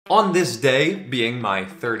On this day, being my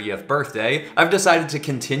 30th birthday, I've decided to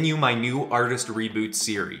continue my new Artist Reboots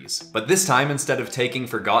series. But this time, instead of taking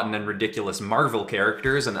forgotten and ridiculous Marvel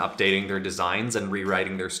characters and updating their designs and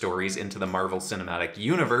rewriting their stories into the Marvel Cinematic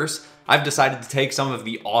Universe, I've decided to take some of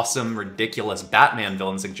the awesome, ridiculous Batman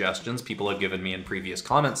villain suggestions people have given me in previous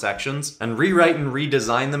comment sections, and rewrite and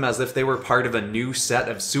redesign them as if they were part of a new set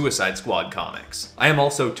of Suicide Squad comics. I am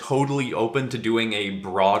also totally open to doing a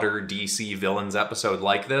broader DC villains episode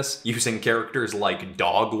like this, using characters like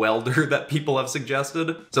Dog Welder that people have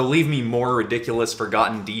suggested. So leave me more ridiculous,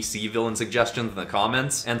 forgotten DC villain suggestions in the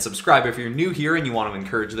comments, and subscribe if you're new here and you want to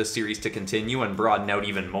encourage this series to continue and broaden out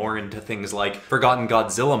even more into things like forgotten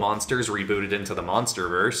Godzilla monsters rebooted into the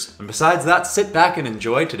Monsterverse. And besides that, sit back and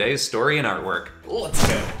enjoy today's story and artwork. Let's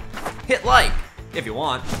go! Hit like if you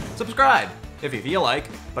want, subscribe if you feel like,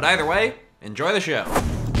 but either way, enjoy the show.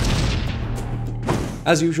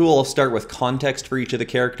 As usual, I'll start with context for each of the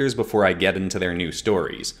characters before I get into their new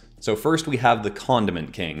stories. So first we have the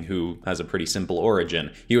Condiment King, who has a pretty simple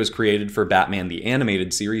origin. He was created for Batman the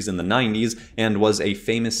Animated Series in the 90s, and was a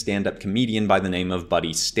famous stand-up comedian by the name of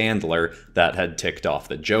Buddy Standler that had ticked off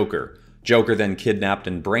the Joker. Joker then kidnapped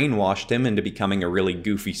and brainwashed him into becoming a really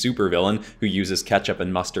goofy supervillain who uses ketchup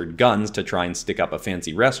and mustard guns to try and stick up a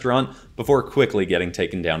fancy restaurant, before quickly getting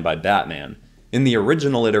taken down by Batman. In the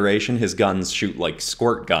original iteration, his guns shoot like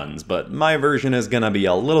squirt guns, but my version is gonna be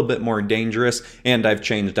a little bit more dangerous, and I've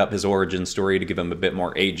changed up his origin story to give him a bit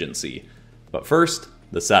more agency. But first,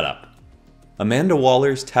 the setup. Amanda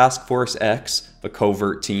Waller's Task Force X, a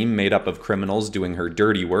covert team made up of criminals doing her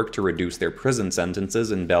dirty work to reduce their prison sentences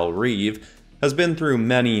in Belle Reve, has been through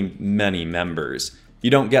many members. You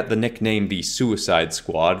don't get the nickname the Suicide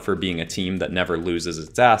Squad for being a team that never loses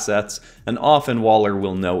its assets, and often Waller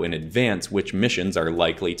will know in advance which missions are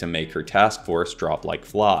likely to make her task force drop like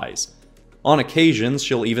flies. On occasions,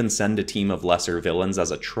 she'll even send a team of lesser villains as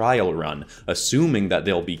a trial run, assuming that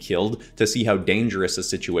they'll be killed to see how dangerous a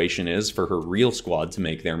situation is for her real squad to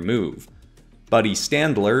make their move. Buddy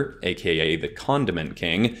Standler, aka the Condiment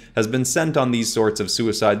King, has been sent on these sorts of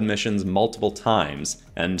suicide missions multiple times,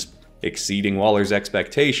 and exceeding Waller's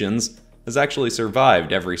expectations, has actually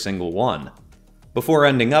survived every single one. Before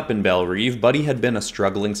ending up in Belle Reve, Buddy had been a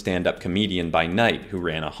struggling stand-up comedian by night who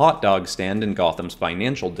ran a hot dog stand in Gotham's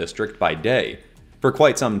financial district by day. For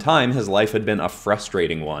quite some time, his life had been a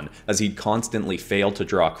frustrating one, as he'd constantly fail to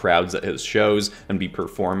draw crowds at his shows and be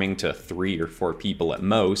performing to 3 or 4 people at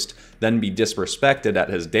most, then be disrespected at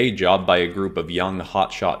his day job by a group of young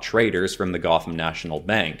hotshot traders from the Gotham National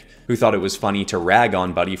Bank, who thought it was funny to rag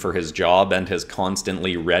on Buddy for his job and his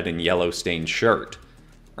constantly red and yellow stained shirt.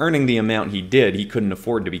 Earning the amount he did, he couldn't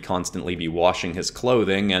afford to constantly be washing his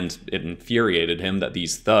clothing, and it infuriated him that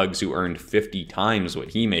these thugs who earned 50 times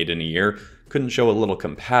what he made in a year couldn't show a little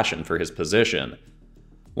compassion for his position.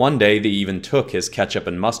 One day, they even took his ketchup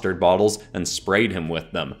and mustard bottles and sprayed him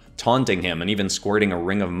with them, taunting him and even squirting a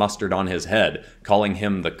ring of mustard on his head, calling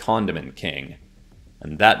him the Condiment King.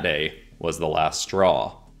 And that day was the last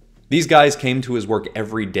straw. These guys came to his work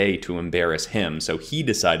every day to embarrass him, so he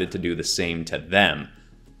decided to do the same to them,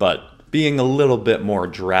 but being a little bit more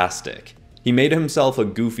drastic. He made himself a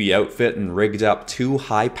goofy outfit and rigged up 2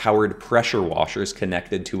 high-powered pressure washers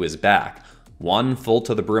connected to his back, one full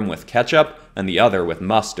to the brim with ketchup and the other with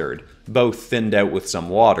mustard, both thinned out with some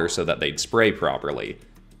water so that they'd spray properly.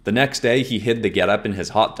 The next day, he hid the getup in his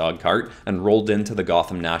hot dog cart and rolled into the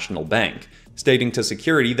Gotham National Bank, stating to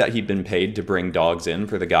security that he'd been paid to bring dogs in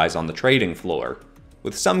for the guys on the trading floor.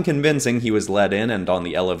 With some convincing, he was let in, and on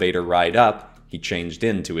the elevator ride up, he changed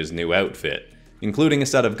into his new outfit, including a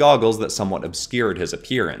set of goggles that somewhat obscured his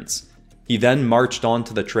appearance. He then marched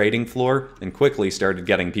onto the trading floor and quickly started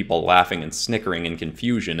getting people laughing and snickering in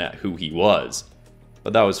confusion at who he was.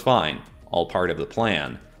 But that was fine, all part of the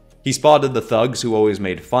plan. He spotted the thugs who always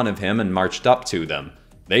made fun of him and marched up to them.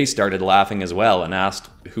 They started laughing as well and asked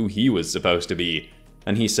who he was supposed to be.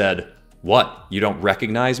 And he said, "What, you don't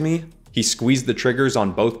recognize me?" He squeezed the triggers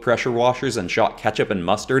on both pressure washers and shot ketchup and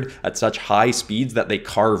mustard at such high speeds that they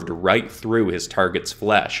carved right through his target's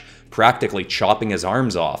flesh, practically chopping his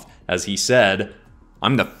arms off, as he said,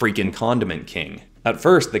 "I'm the freaking Condiment King." At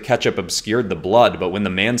first, the ketchup obscured the blood, but when the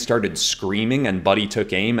man started screaming and Buddy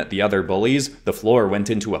took aim at the other bullies, the floor went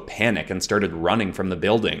into a panic and started running from the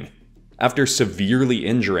building. After severely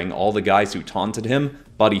injuring all the guys who taunted him,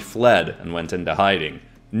 Buddy fled and went into hiding,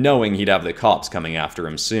 knowing he'd have the cops coming after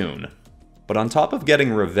him soon. But on top of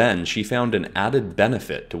getting revenge, he found an added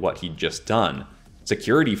benefit to what he'd just done.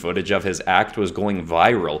 Security footage of his act was going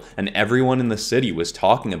viral, and everyone in the city was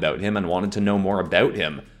talking about him and wanted to know more about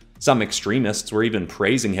him. Some extremists were even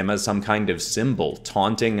praising him as some kind of symbol,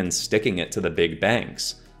 taunting and sticking it to the big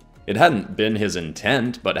banks. It hadn't been his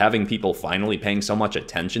intent, but having people finally paying so much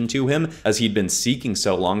attention to him as he'd been seeking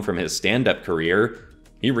so long from his stand-up career,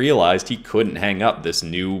 he realized he couldn't hang up this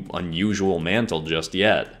new, unusual mantle just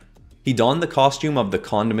yet. He donned the costume of the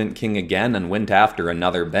Condiment King again and went after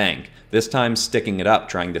another bank, this time sticking it up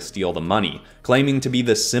trying to steal the money, claiming to be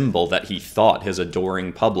the symbol that he thought his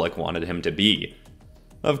adoring public wanted him to be.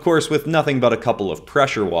 Of course, with nothing but a couple of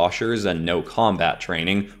pressure washers and no combat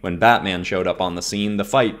training, when Batman showed up on the scene, the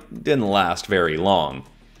fight didn't last very long.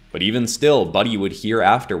 But even still, Buddy would hear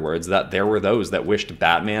afterwards that there were those that wished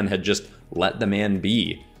Batman had just let the man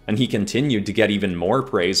be, and he continued to get even more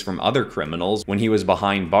praise from other criminals when he was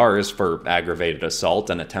behind bars for aggravated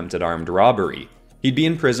assault and attempted armed robbery. He'd be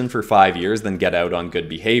in prison for 5 years, then get out on good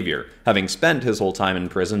behavior, having spent his whole time in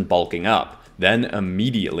prison bulking up, then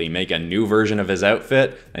immediately make a new version of his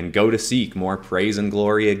outfit and go to seek more praise and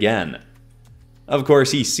glory again. Of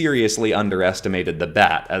course, he seriously underestimated the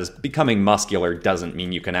Bat, as becoming muscular doesn't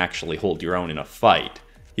mean you can actually hold your own in a fight.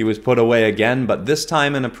 He was put away again, but this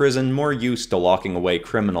time in a prison more used to locking away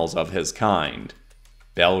criminals of his kind.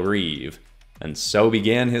 Belle Reve. And so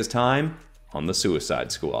began his time on the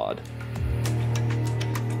Suicide Squad.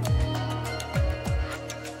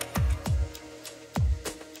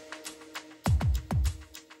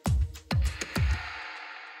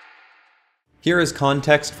 Here is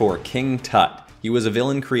context for King Tut. He was a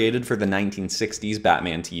villain created for the 1960s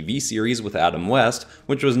Batman TV series with Adam West,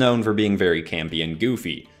 which was known for being very campy and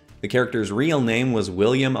goofy. The character's real name was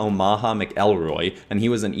William Omaha McElroy, and he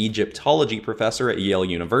was an Egyptology professor at Yale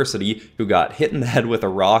University who got hit in the head with a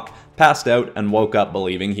rock, passed out, and woke up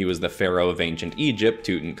believing he was the pharaoh of ancient Egypt,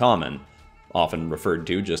 Tutankhamun, often referred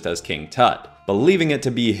to just as King Tut. Believing it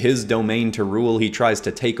to be his domain to rule, he tries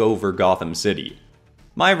to take over Gotham City.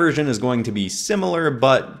 My version is going to be similar,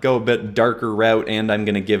 but go a bit darker route, and I'm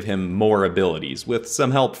going to give him more abilities, with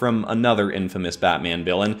some help from another infamous Batman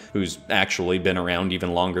villain who's actually been around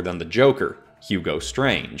even longer than the Joker, Hugo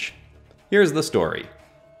Strange. Here's the story.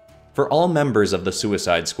 For all members of the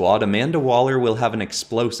Suicide Squad, Amanda Waller will have an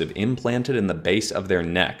explosive implanted in the base of their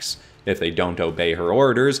necks. If they don't obey her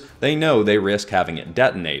orders, they know they risk having it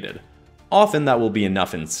detonated. Often that will be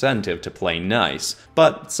enough incentive to play nice,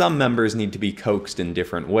 but some members need to be coaxed in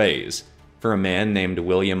different ways. For a man named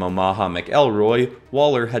William Omaha McElroy,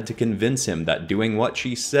 Waller had to convince him that doing what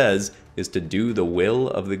she says is to do the will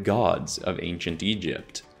of the gods of ancient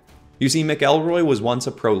Egypt. You see, McElroy was once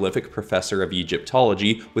a prolific professor of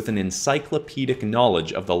Egyptology with an encyclopedic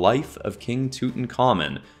knowledge of the life of King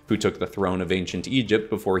Tutankhamun, who took the throne of ancient Egypt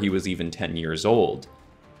before he was even 10 years old.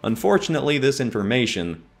 Unfortunately, this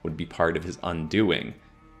information would be part of his undoing.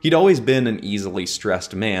 He'd always been an easily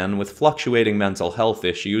stressed man with fluctuating mental health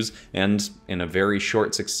issues, and in a very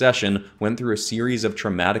short succession went through a series of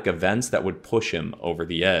traumatic events that would push him over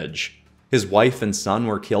the edge. His wife and son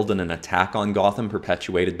were killed in an attack on Gotham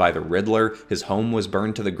perpetuated by the Riddler, his home was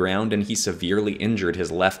burned to the ground, and he severely injured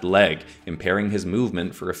his left leg, impairing his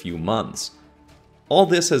movement for a few months. All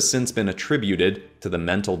this has since been attributed to the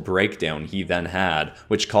mental breakdown he then had,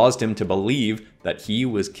 which caused him to believe that he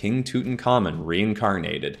was King Tutankhamun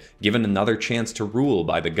reincarnated, given another chance to rule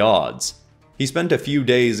by the gods. He spent a few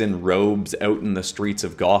days in robes out in the streets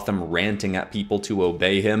of Gotham ranting at people to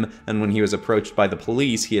obey him, and when he was approached by the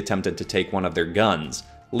police, he attempted to take one of their guns,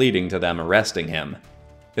 leading to them arresting him.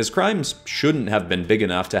 His crimes shouldn't have been big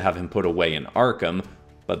enough to have him put away in Arkham,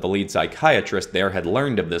 but the lead psychiatrist there had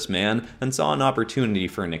learned of this man and saw an opportunity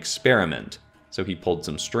for an experiment, so he pulled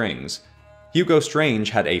some strings. Hugo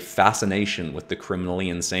Strange had a fascination with the criminally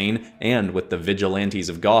insane and with the vigilantes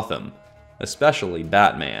of Gotham, especially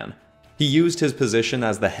Batman. He used his position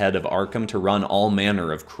as the head of Arkham to run all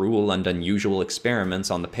manner of cruel and unusual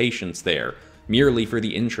experiments on the patients there, merely for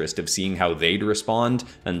the interest of seeing how they'd respond,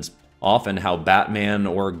 and often how Batman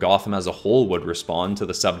or Gotham as a whole would respond to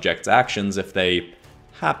the subject's actions if they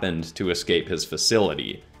happened to escape his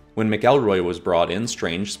facility. When McElroy was brought in,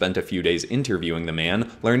 Strange spent a few days interviewing the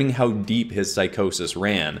man, learning how deep his psychosis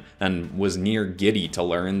ran, and was near giddy to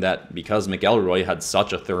learn that because McElroy had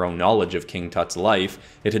such a thorough knowledge of King Tut's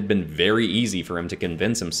life, it had been very easy for him to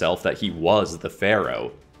convince himself that he was the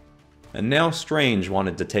Pharaoh. And now Strange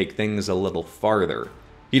wanted to take things a little farther.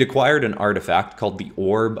 He'd acquired an artifact called the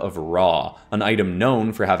Orb of Ra, an item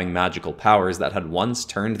known for having magical powers that had once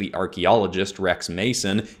turned the archaeologist Rex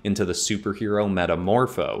Mason into the superhero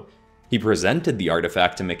Metamorpho. He presented the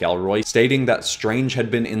artifact to McElroy, stating that Strange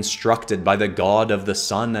had been instructed by the god of the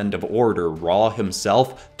sun and of order, Ra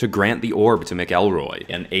himself, to grant the orb to McElroy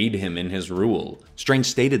and aid him in his rule. Strange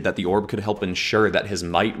stated that the orb could help ensure that his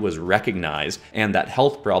might was recognized and that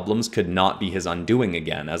health problems could not be his undoing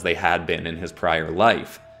again as they had been in his prior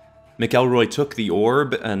life. McElroy took the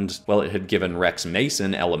orb, and while it had given Rex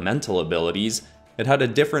Mason elemental abilities, it had a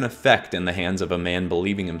different effect in the hands of a man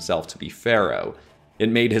believing himself to be Pharaoh. It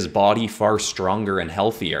made his body far stronger and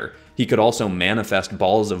healthier. He could also manifest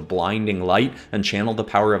balls of blinding light and channel the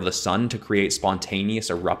power of the sun to create spontaneous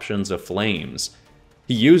eruptions of flames.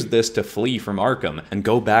 He used this to flee from Arkham and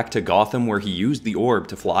go back to Gotham, where he used the orb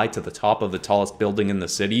to fly to the top of the tallest building in the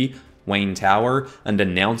city, Wayne Tower, and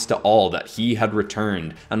announce to all that he had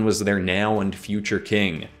returned and was their now and future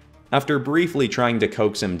king. After briefly trying to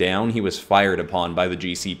coax him down, he was fired upon by the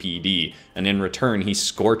GCPD, and in return he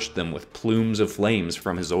scorched them with plumes of flames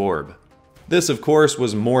from his orb. This, of course,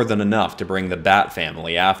 was more than enough to bring the Bat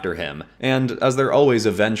family after him, and as they're always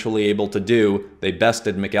eventually able to do, they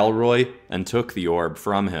bested McElroy and took the orb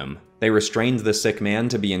from him. They restrained the sick man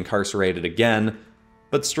to be incarcerated again,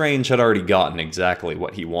 but Strange had already gotten exactly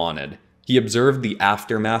what he wanted. He observed the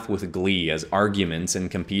aftermath with glee as arguments in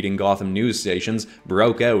competing Gotham news stations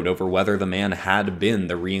broke out over whether the man had been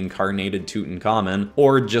the reincarnated Tutankhamun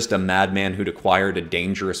or just a madman who'd acquired a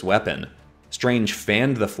dangerous weapon. Strange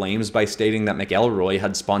fanned the flames by stating that McElroy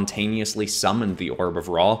had spontaneously summoned the Orb of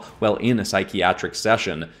Ra while in a psychiatric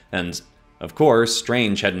session, and, of course,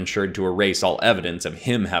 Strange had ensured to erase all evidence of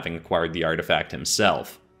him having acquired the artifact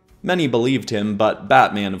himself. Many believed him, but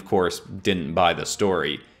Batman, of course, didn't buy the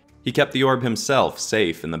story. He kept the orb himself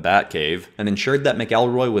safe in the Batcave, and ensured that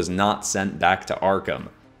McElroy was not sent back to Arkham.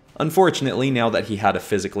 Unfortunately, now that he had a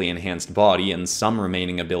physically enhanced body and some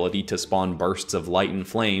remaining ability to spawn bursts of light and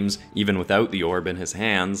flames, even without the orb in his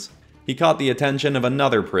hands, he caught the attention of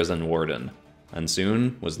another prison warden, and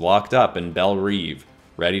soon was locked up in Belle Reve,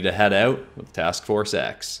 ready to head out with Task Force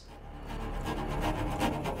X.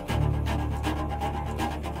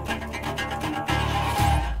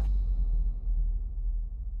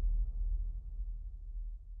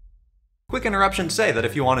 Quick interruption to say that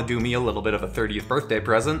if you want to do me a little bit of a 30th birthday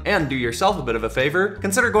present, and do yourself a bit of a favor,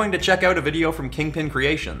 consider going to check out a video from Kyngpin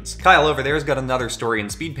Creations. Kyle over there's got another story and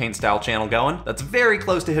Speedpaint style channel going that's very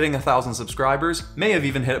close to hitting 1,000 subscribers, may have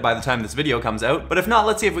even hit it by the time this video comes out, but if not,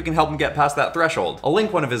 let's see if we can help him get past that threshold. I'll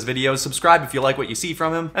link one of his videos, subscribe if you like what you see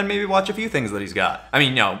from him, and maybe watch a few things that he's got. I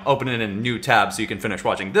mean, no, open it in a new tab so you can finish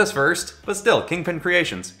watching this first, but still, Kyngpin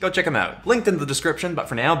Creations, go check him out. Linked in the description, but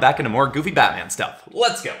for now, back into more goofy Batman stuff.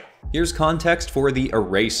 Let's go! Here's context for the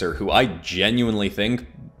Eraser, who I genuinely think,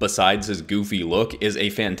 besides his goofy look, is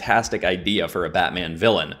a fantastic idea for a Batman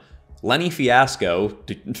villain. Lenny Fiasco,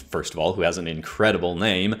 first of all, who has an incredible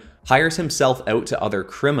name, hires himself out to other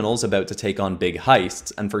criminals about to take on big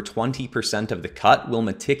heists, and for 20% of the cut will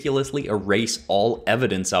meticulously erase all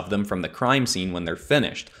evidence of them from the crime scene when they're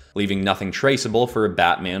finished, leaving nothing traceable for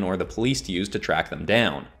Batman or the police to use to track them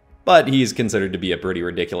down. But he's considered to be a pretty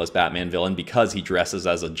ridiculous Batman villain because he dresses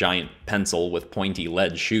as a giant pencil with pointy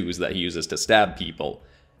lead shoes that he uses to stab people.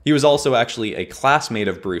 He was also actually a classmate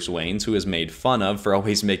of Bruce Wayne's who is made fun of for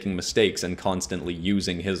always making mistakes and constantly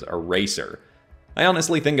using his eraser. I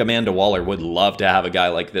honestly think Amanda Waller would love to have a guy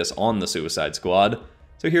like this on the Suicide Squad,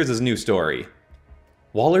 so here's his new story.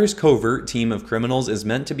 Waller's covert team of criminals is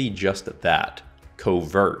meant to be just that,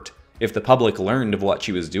 covert. If the public learned of what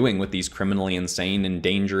she was doing with these criminally insane and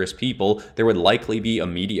dangerous people, there would likely be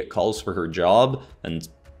immediate calls for her job, and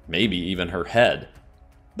maybe even her head.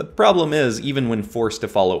 The problem is, even when forced to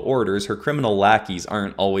follow orders, her criminal lackeys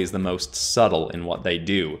aren't always the most subtle in what they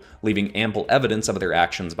do, leaving ample evidence of their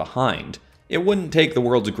actions behind. It wouldn't take the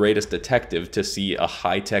world's greatest detective to see a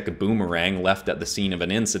high-tech boomerang left at the scene of an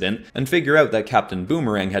incident and figure out that Captain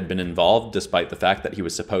Boomerang had been involved despite the fact that he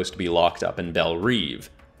was supposed to be locked up in Belle Reve.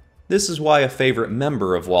 This is why a favorite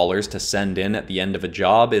member of Waller's to send in at the end of a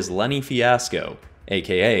job is Lenny Fiasco,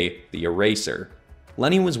 aka the Eraser.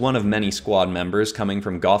 Lenny was one of many squad members coming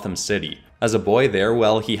from Gotham City. As a boy there,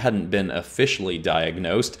 while he hadn't been officially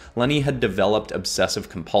diagnosed, Lenny had developed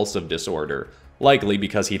obsessive-compulsive disorder, likely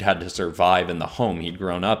because he'd had to survive in the home he'd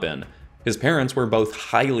grown up in. His parents were both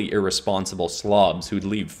highly irresponsible slobs who'd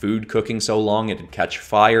leave food cooking so long it'd catch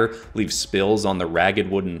fire, leave spills on the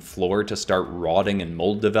ragged wooden floor to start rotting and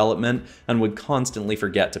mold development, and would constantly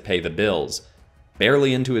forget to pay the bills.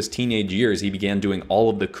 Barely into his teenage years, he began doing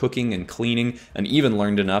all of the cooking and cleaning, and even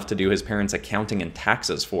learned enough to do his parents' accounting and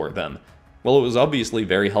taxes for them. While it was obviously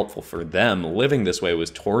very helpful for them, living this way was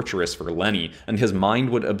torturous for Lenny, and his mind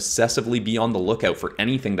would obsessively be on the lookout for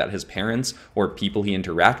anything that his parents, or people he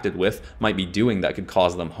interacted with, might be doing that could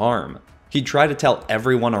cause them harm. He'd try to tell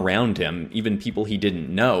everyone around him, even people he didn't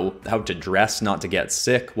know, how to dress not to get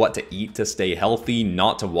sick, what to eat to stay healthy,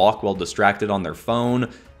 not to walk while distracted on their phone.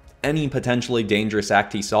 Any potentially dangerous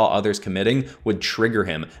act he saw others committing would trigger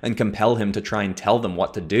him and compel him to try and tell them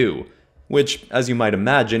what to do. Which, as you might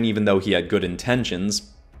imagine, even though he had good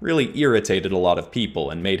intentions, really irritated a lot of people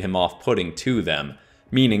and made him off-putting to them,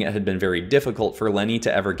 meaning it had been very difficult for Lenny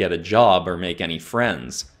to ever get a job or make any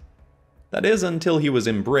friends. That is until he was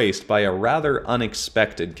embraced by a rather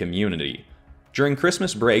unexpected community. During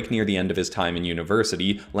Christmas break near the end of his time in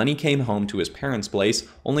university, Lenny came home to his parents' place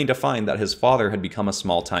only to find that his father had become a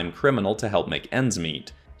small-time criminal to help make ends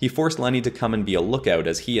meet. He forced Lenny to come and be a lookout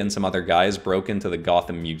as he and some other guys broke into the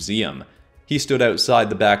Gotham Museum. He stood outside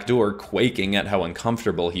the back door, quaking at how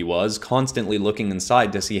uncomfortable he was, constantly looking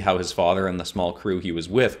inside to see how his father and the small crew he was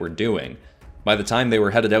with were doing. By the time they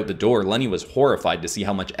were headed out the door, Lenny was horrified to see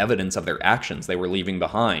how much evidence of their actions they were leaving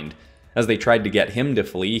behind. As they tried to get him to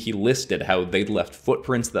flee, he listed how they'd left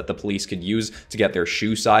footprints that the police could use to get their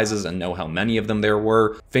shoe sizes and know how many of them there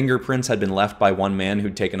were. Fingerprints had been left by one man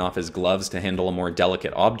who'd taken off his gloves to handle a more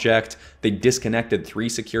delicate object. They disconnected 3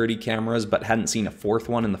 security cameras but hadn't seen a 4th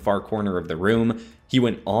one in the far corner of the room. He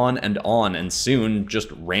went on and soon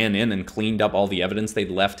just ran in and cleaned up all the evidence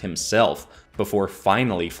they'd left himself, before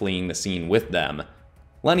finally fleeing the scene with them.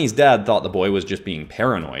 Lenny's dad thought the boy was just being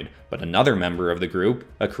paranoid, but another member of the group,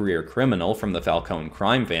 a career criminal from the Falcone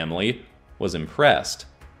crime family, was impressed.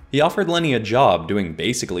 He offered Lenny a job doing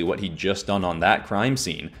basically what he'd just done on that crime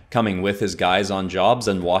scene, coming with his guys on jobs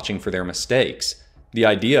and watching for their mistakes. The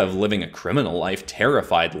idea of living a criminal life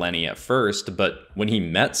terrified Lenny at first, but when he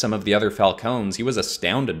met some of the other Falcones, he was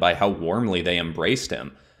astounded by how warmly they embraced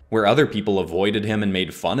him. Where other people avoided him and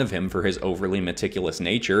made fun of him for his overly meticulous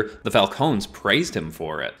nature, the Falcones praised him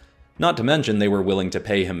for it. Not to mention they were willing to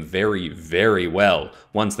pay him very, very well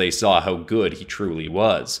once they saw how good he truly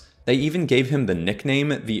was. They even gave him the nickname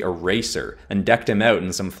the Eraser and decked him out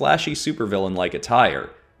in some flashy supervillain-like attire.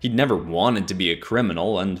 He'd never wanted to be a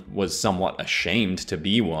criminal and was somewhat ashamed to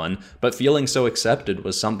be one, but feeling so accepted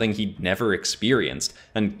was something he'd never experienced,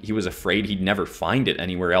 and he was afraid he'd never find it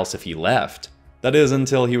anywhere else if he left. That is,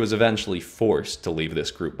 until he was eventually forced to leave this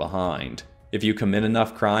group behind. If you commit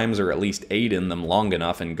enough crimes or at least aid in them long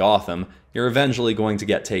enough in Gotham, you're eventually going to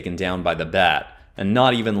get taken down by the Bat, and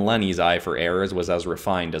not even Lenny's eye for errors was as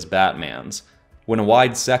refined as Batman's. When a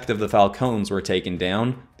wide sect of the Falcones were taken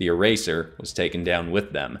down, the Eraser was taken down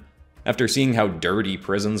with them. After seeing how dirty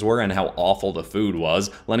prisons were and how awful the food was,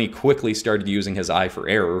 Lenny quickly started using his eye for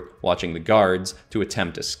error, watching the guards, to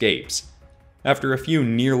attempt escapes. After a few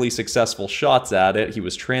nearly successful shots at it, he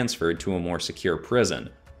was transferred to a more secure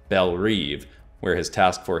prison, Belle Reve, where his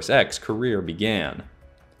Task Force X career began.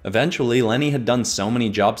 Eventually, Lenny had done so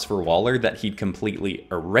many jobs for Waller that he'd completely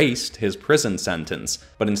erased his prison sentence,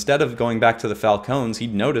 but instead of going back to the Falcones,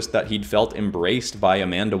 he'd noticed that he'd felt embraced by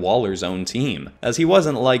Amanda Waller's own team, as he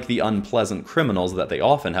wasn't like the unpleasant criminals that they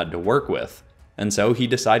often had to work with. And so he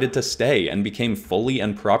decided to stay and became fully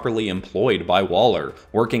and properly employed by Waller,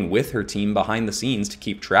 working with her team behind the scenes to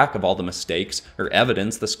keep track of all the mistakes or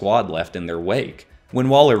evidence the squad left in their wake. When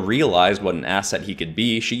Waller realized what an asset he could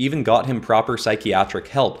be, she even got him proper psychiatric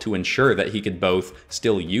help to ensure that he could both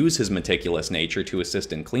still use his meticulous nature to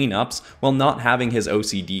assist in cleanups, while not having his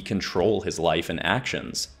OCD control his life and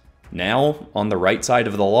actions. Now, on the right side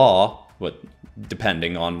of the law,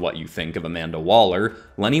 depending on what you think of Amanda Waller,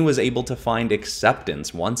 Lenny was able to find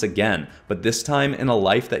acceptance once again, but this time in a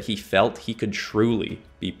life that he felt he could truly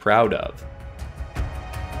be proud of.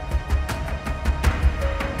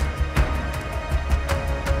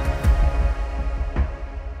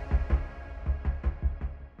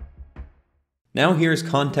 Now here's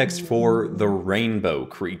context for the Rainbow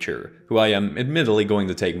Creature, who I am admittedly going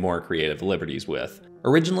to take more creative liberties with.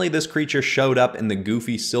 Originally, this creature showed up in the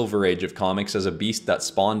goofy Silver Age of comics as a beast that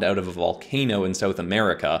spawned out of a volcano in South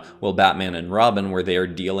America, while Batman and Robin were there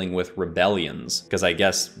dealing with rebellions, because I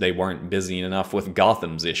guess they weren't busy enough with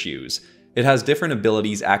Gotham's issues. It has different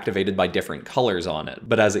abilities activated by different colors on it,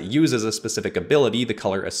 but as it uses a specific ability, the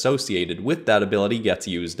color associated with that ability gets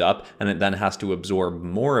used up, and it then has to absorb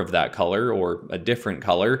more of that color, or a different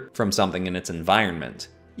color, from something in its environment.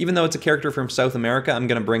 Even though it's a character from South America, I'm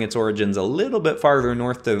going to bring its origins a little bit farther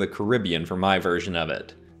north to the Caribbean for my version of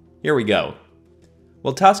it. Here we go.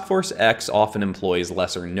 While Task Force X often employs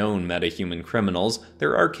lesser-known metahuman criminals,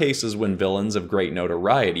 there are cases when villains of great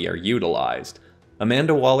notoriety are utilized.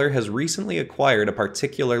 Amanda Waller has recently acquired a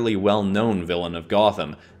particularly well-known villain of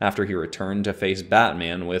Gotham after he returned to face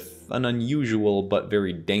Batman with an unusual but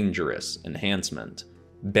very dangerous enhancement.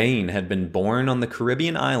 Bane had been born on the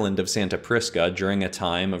Caribbean island of Santa Prisca during a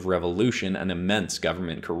time of revolution and immense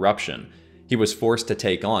government corruption. He was forced to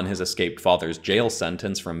take on his escaped father's jail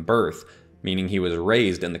sentence from birth, meaning he was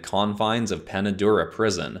raised in the confines of Penadura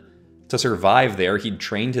prison. To survive there, he'd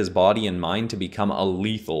trained his body and mind to become a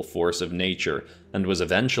lethal force of nature, and was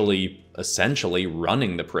essentially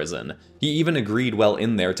running the prison. He even agreed while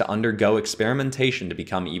in there to undergo experimentation to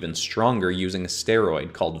become even stronger using a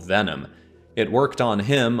steroid called Venom. It worked on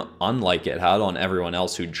him, unlike it had on everyone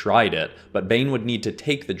else who'd tried it, but Bane would need to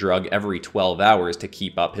take the drug every 12 hours to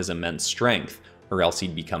keep up his immense strength, or else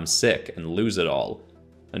he'd become sick and lose it all.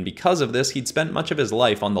 And because of this, he'd spent much of his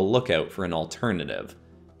life on the lookout for an alternative.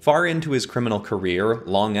 Far into his criminal career,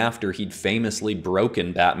 long after he'd famously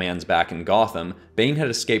broken Batman's back in Gotham, Bane had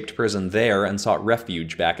escaped prison there and sought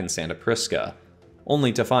refuge back in Santa Prisca,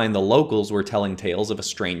 only to find the locals were telling tales of a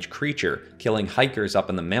strange creature, killing hikers up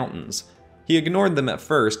in the mountains. He ignored them at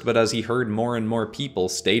first, but as he heard more and more people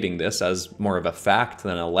stating this as more of a fact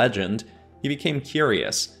than a legend, he became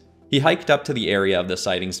curious. He hiked up to the area of the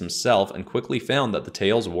sightings himself and quickly found that the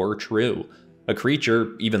tales were true. A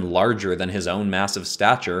creature, even larger than his own massive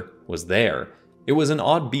stature, was there. It was an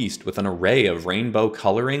odd beast with an array of rainbow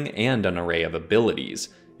coloring and an array of abilities.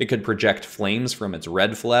 It could project flames from its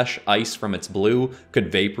red flesh, ice from its blue,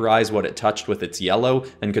 could vaporize what it touched with its yellow,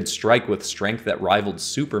 and could strike with strength that rivaled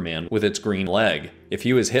Superman with its green leg. If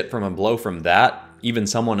he was hit from a blow from that, even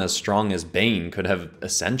someone as strong as Bane could have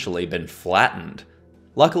essentially been flattened.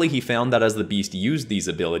 Luckily, he found that as the beast used these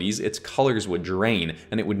abilities, its colors would drain,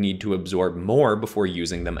 and it would need to absorb more before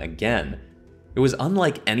using them again. It was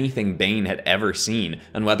unlike anything Bane had ever seen,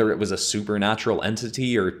 and whether it was a supernatural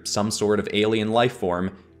entity or some sort of alien life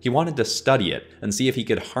form, he wanted to study it and see if he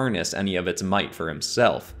could harness any of its might for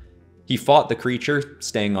himself. He fought the creature,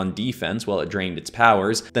 staying on defense while it drained its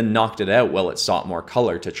powers, then knocked it out while it sought more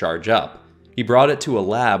color to charge up. He brought it to a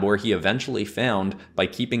lab where he eventually found, by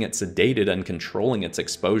keeping it sedated and controlling its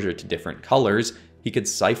exposure to different colors, he could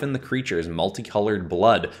siphon the creature's multicolored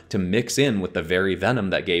blood to mix in with the very venom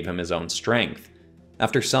that gave him his own strength.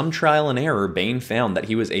 After some trial and error, Bane found that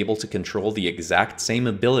he was able to control the exact same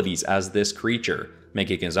abilities as this creature,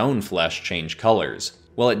 making his own flesh change colors.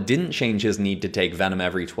 While it didn't change his need to take venom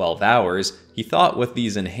every 12 hours, he thought with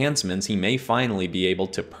these enhancements he may finally be able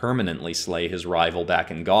to permanently slay his rival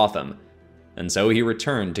back in Gotham. And so he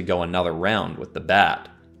returned to go another round with the Bat.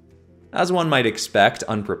 As one might expect,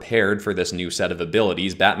 unprepared for this new set of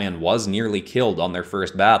abilities, Batman was nearly killed on their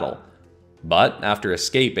first battle. But after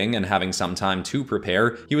escaping and having some time to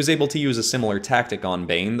prepare, he was able to use a similar tactic on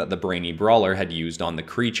Bane that the brainy brawler had used on the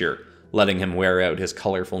creature, letting him wear out his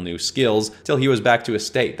colorful new skills till he was back to a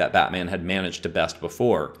state that Batman had managed to best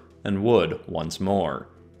before, and would once more.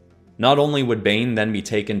 Not only would Bane then be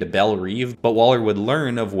taken to Belle Reve, but Waller would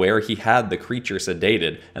learn of where he had the creature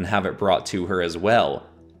sedated and have it brought to her as well.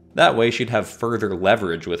 That way she'd have further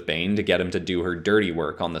leverage with Bane to get him to do her dirty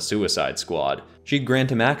work on the Suicide Squad. She'd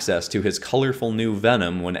grant him access to his colorful new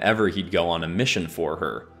venom whenever he'd go on a mission for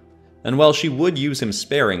her. And while she would use him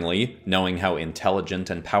sparingly, knowing how intelligent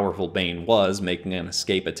and powerful Bane was, making an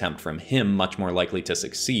escape attempt from him much more likely to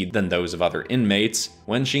succeed than those of other inmates,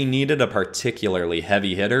 when she needed a particularly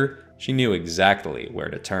heavy hitter, she knew exactly where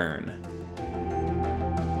to turn.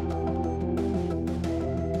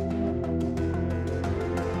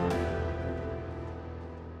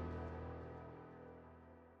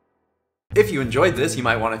 If you enjoyed this, you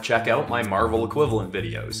might want to check out my Marvel equivalent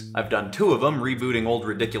videos. I've done 2 of them, rebooting old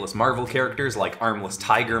ridiculous Marvel characters like Armless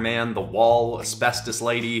Tiger Man, The Wall, Asbestos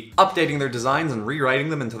Lady, updating their designs and rewriting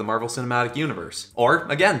them into the Marvel Cinematic Universe. Or,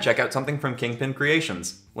 again, check out something from Kyngpin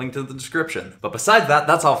Creations. Link to the description. But besides that,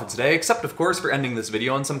 that's all for today, except of course for ending this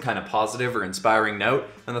video on some kind of positive or inspiring note.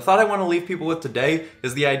 And the thought I want to leave people with today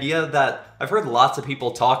is the idea that I've heard lots of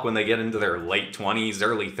people talk when they get into their late 20s,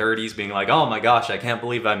 early 30s, being like, oh my gosh, I can't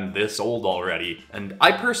believe I'm this old already. And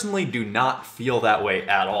I personally do not feel that way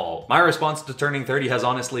at all. My response to turning 30 has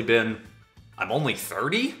honestly been, I'm only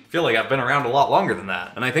 30? I feel like I've been around a lot longer than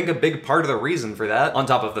that. And I think a big part of the reason for that, on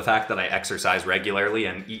top of the fact that I exercise regularly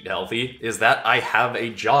and eat healthy, is that I have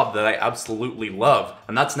a job that I absolutely love.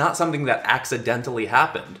 And that's not something that accidentally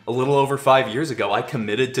happened. A little over 5 years ago, I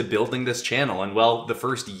committed to building this channel, and well, the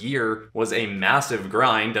first year was a massive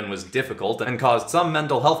grind and was difficult and caused some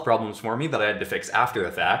mental health problems for me that I had to fix after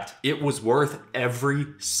the fact. It was worth every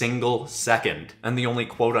single second. And the only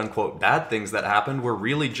quote-unquote bad things that happened were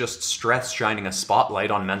really just stress shining a spotlight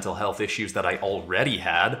on mental health issues that I already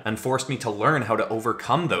had, and forced me to learn how to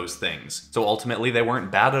overcome those things. So ultimately they weren't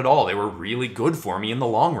bad at all, they were really good for me in the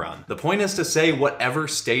long run. The point is to say, whatever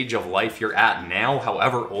stage of life you're at now,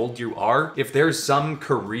 however old you are, if there's some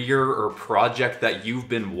career or project that you've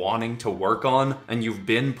been wanting to work on and you've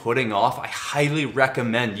been putting off, I highly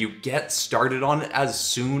recommend you get started on it as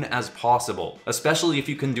soon as possible, especially if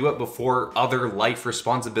you can do it before other life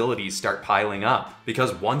responsibilities start piling up.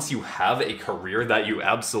 Because once you have a career that you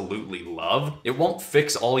absolutely love, it won't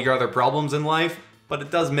fix all your other problems in life, but it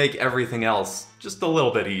does make everything else just a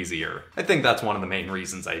little bit easier. I think that's one of the main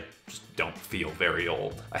reasons I just don't feel very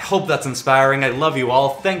old. I hope that's inspiring. I love you all.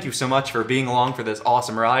 Thank you so much for being along for this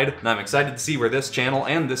awesome ride, and I'm excited to see where this channel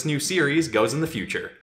and this new series goes in the future.